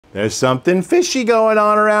There's something fishy going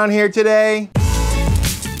on around here today.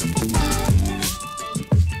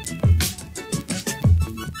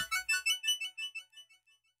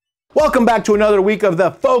 Welcome back to another week of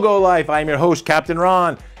the FOGO Life. I'm your host, Captain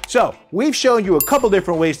Ron. So, we've shown you a couple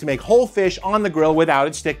different ways to make whole fish on the grill without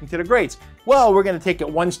it sticking to the grates. Well, we're gonna take it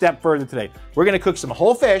one step further today. We're gonna cook some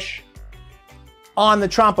whole fish on the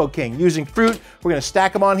Trompo King using fruit. We're gonna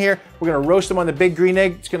stack them on here. We're gonna roast them on the big green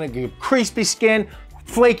egg. It's gonna give crispy skin,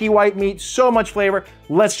 flaky white meat, so much flavor.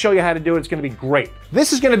 Let's show you how to do it. It's gonna be great.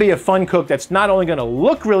 This is gonna be a fun cook that's not only gonna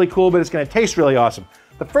look really cool, but it's gonna taste really awesome.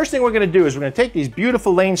 The first thing we're gonna do is we're gonna take these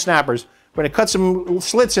beautiful lane snappers. We're gonna cut some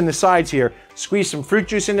slits in the sides here, squeeze some fruit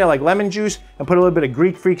juice in there like lemon juice, and put a little bit of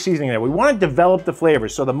Greek Freak seasoning in there. We wanna develop the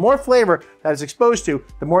flavors. So the more flavor that it's exposed to,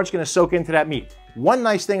 the more it's gonna soak into that meat. One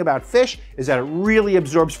nice thing about fish is that it really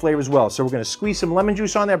absorbs flavors well. So we're gonna squeeze some lemon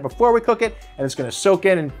juice on there before we cook it, and it's gonna soak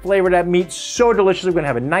in and flavor that meat so deliciously. We're gonna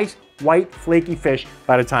have a nice, white, flaky fish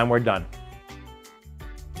by the time we're done.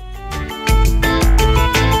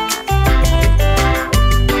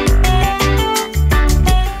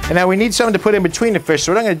 And now we need something to put in between the fish.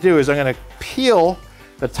 So what I'm gonna do is I'm gonna peel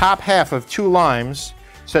the top half of 2 limes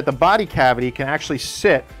so that the body cavity can actually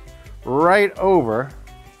sit right over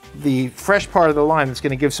the fresh part of the lime that's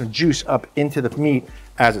gonna give some juice up into the meat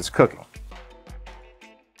as it's cooking.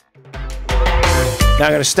 Now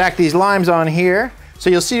I'm gonna stack these limes on here. So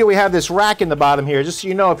you'll see that we have this rack in the bottom here. Just so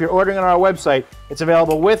you know, if you're ordering on our website, it's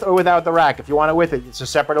available with or without the rack. If you want it with it, it's a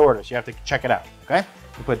separate order, so you have to check it out, okay?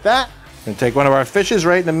 We put that. And take one of our fishes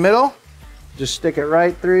right in the middle, just stick it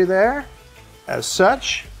right through there, as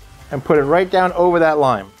such, and put it right down over that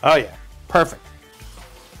lime. Oh yeah, perfect.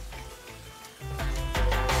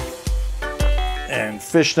 And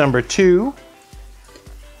fish number 2.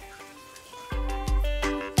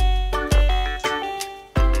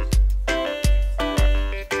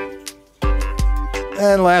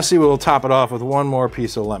 And lastly, we'll top it off with one more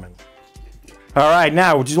piece of lemon. All right,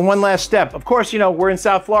 now just one last step. Of course, you know, we're in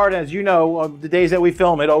South Florida. As you know, the days that we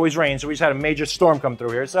film, it always rains. So we just had a major storm come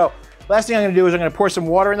through here. So last thing I'm gonna do is I'm gonna pour some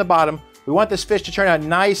water in the bottom. We want this fish to turn out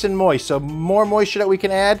nice and moist. So more moisture that we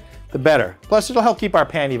can add, the better. Plus, it'll help keep our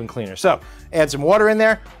pan even cleaner. So add some water in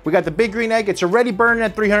there. We got the big green egg. It's already burning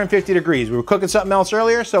at 350 degrees. We were cooking something else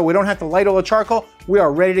earlier, so we don't have to light all the charcoal. We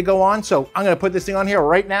are ready to go on. So I'm gonna put this thing on here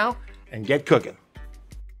right now and get cooking.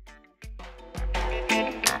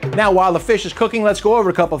 Now, while the fish is cooking, let's go over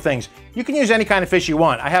a couple of things. You can use any kind of fish you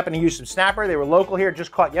want. I happen to use some snapper. They were local here,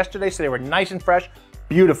 just caught yesterday, so they were nice and fresh,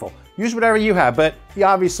 beautiful. Use whatever you have, but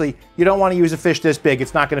obviously, you don't want to use a fish this big.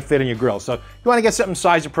 It's not going to fit in your grill. So you want to get something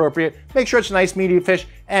size appropriate. Make sure it's a nice medium fish,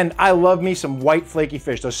 and I love me some white flaky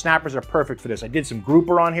fish. Those snappers are perfect for this. I did some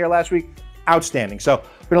grouper on here last week. Outstanding. So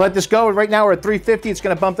we're gonna let this go. Right now we're at 350. It's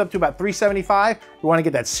gonna bump up to about 375. We wanna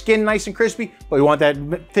get that skin nice and crispy, but we want that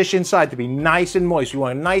fish inside to be nice and moist. We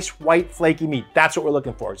want a nice, white, flaky meat. That's what we're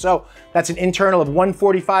looking for. So that's an internal of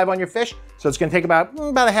 145 on your fish. So it's gonna take about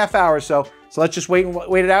a half hour or so. So let's just wait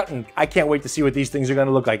it out, and I can't wait to see what these things are gonna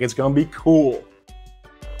look like. It's gonna be cool.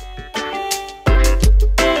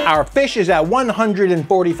 Our fish is at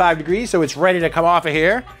 145 degrees, so it's ready to come off of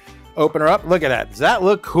here. Open her up, look at that. Does that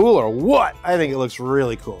look cool or what? I think it looks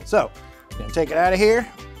really cool. So, I'm gonna take it out of here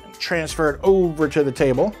and transfer it over to the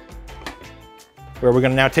table where we're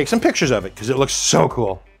gonna now take some pictures of it because it looks so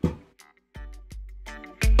cool.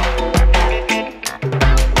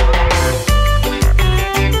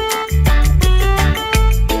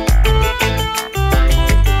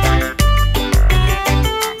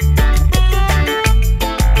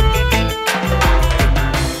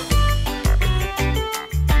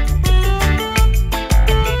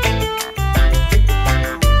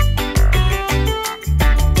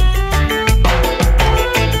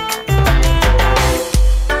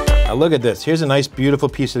 Look at this. Here's a nice, beautiful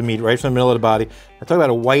piece of meat right from the middle of the body. I talk about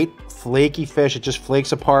a white, flaky fish. It just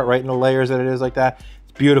flakes apart right in the layers that it is like that.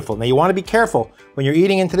 It's beautiful. Now you want to be careful when you're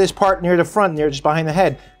eating into this part near the front, near just behind the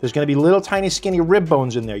head. There's going to be little tiny skinny rib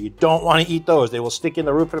bones in there. You don't want to eat those. They will stick in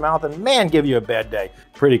the roof of the mouth and man, give you a bad day.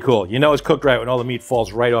 Pretty cool. You know it's cooked right when all the meat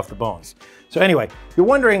falls right off the bones. So anyway, you're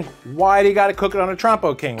wondering why do you got to cook it on a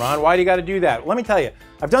Trompo King, Ron? Why do you got to do that? Let me tell you,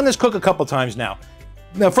 I've done this cook a couple times now.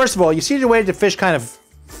 Now, first of all, you see the way the fish kind of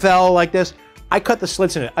fell like this? I cut the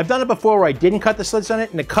slits in it. I've done it before where I didn't cut the slits on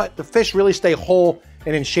it, and the fish really stay whole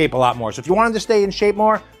and in shape a lot more. So if you want them to stay in shape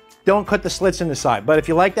more, don't cut the slits in the side. But if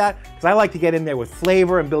you like that, because I like to get in there with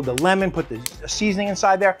flavor and build the lemon, put the seasoning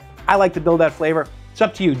inside there, I like to build that flavor. It's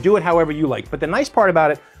up to you. Do it however you like. But the nice part about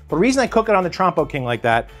it, the reason I cook it on the Trompo King like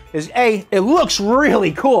that is A, it looks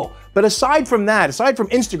really cool. But aside from that, aside from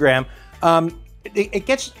Instagram, it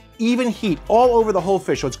gets even heat all over the whole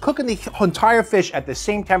fish. So it's cooking the entire fish at the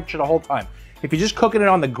same temperature the whole time. If you're just cooking it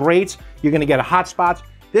on the grates, you're gonna get hot spots.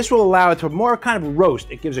 This will allow it to more kind of roast.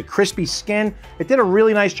 It gives a crispy skin. It did a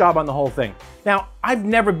really nice job on the whole thing. Now, I've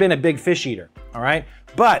never been a big fish eater, all right?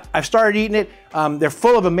 But I've started eating it. They're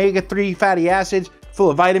full of omega-3 fatty acids, full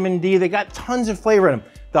of vitamin D. They got tons of flavor in them.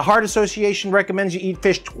 The Heart Association recommends you eat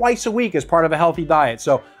fish twice a week as part of a healthy diet.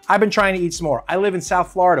 So I've been trying to eat some more. I live in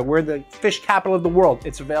South Florida. We're the fish capital of the world.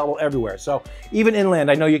 It's available everywhere. So even inland,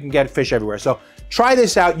 I know you can get fish everywhere. So try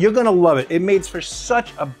this out. You're gonna love it. It makes for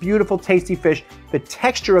such a beautiful, tasty fish. The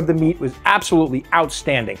texture of the meat was absolutely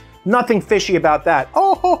outstanding. Nothing fishy about that.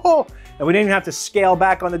 Oh, ho, ho. And we didn't even have to scale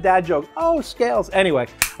back on the dad joke. Oh, scales. Anyway,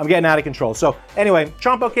 I'm getting out of control. So anyway,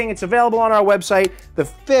 Trompo King, it's available on our website. The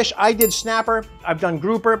fish, I did snapper, I've done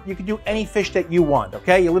grouper. You can do any fish that you want,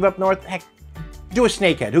 okay? You live up north, heck, do a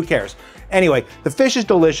snakehead, who cares? Anyway, the fish is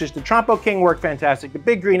delicious. The Trompo King worked fantastic. The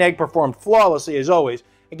big green egg performed flawlessly as always.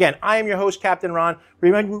 Again, I am your host, Captain Ron.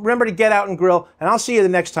 Remember to get out and grill, and I'll see you the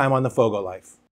next time on the FOGO Life.